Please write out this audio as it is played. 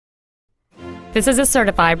This is a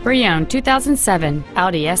certified pre-owned 2007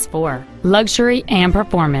 Audi S4, luxury and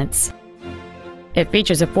performance. It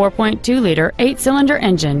features a 4.2-liter 8-cylinder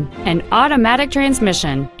engine, an automatic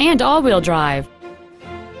transmission, and all-wheel drive.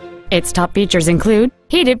 Its top features include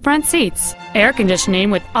heated front seats, air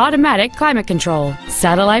conditioning with automatic climate control,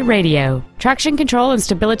 satellite radio, traction control and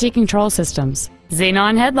stability control systems,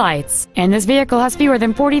 xenon headlights, and this vehicle has fewer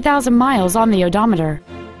than 40,000 miles on the odometer.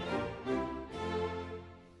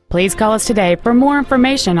 Please call us today for more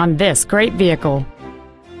information on this great vehicle.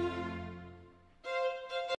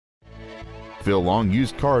 Phil Long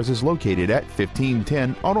Used Cars is located at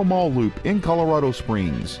 1510 Auto Mall Loop in Colorado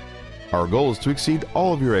Springs. Our goal is to exceed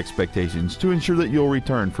all of your expectations to ensure that you'll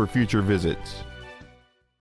return for future visits.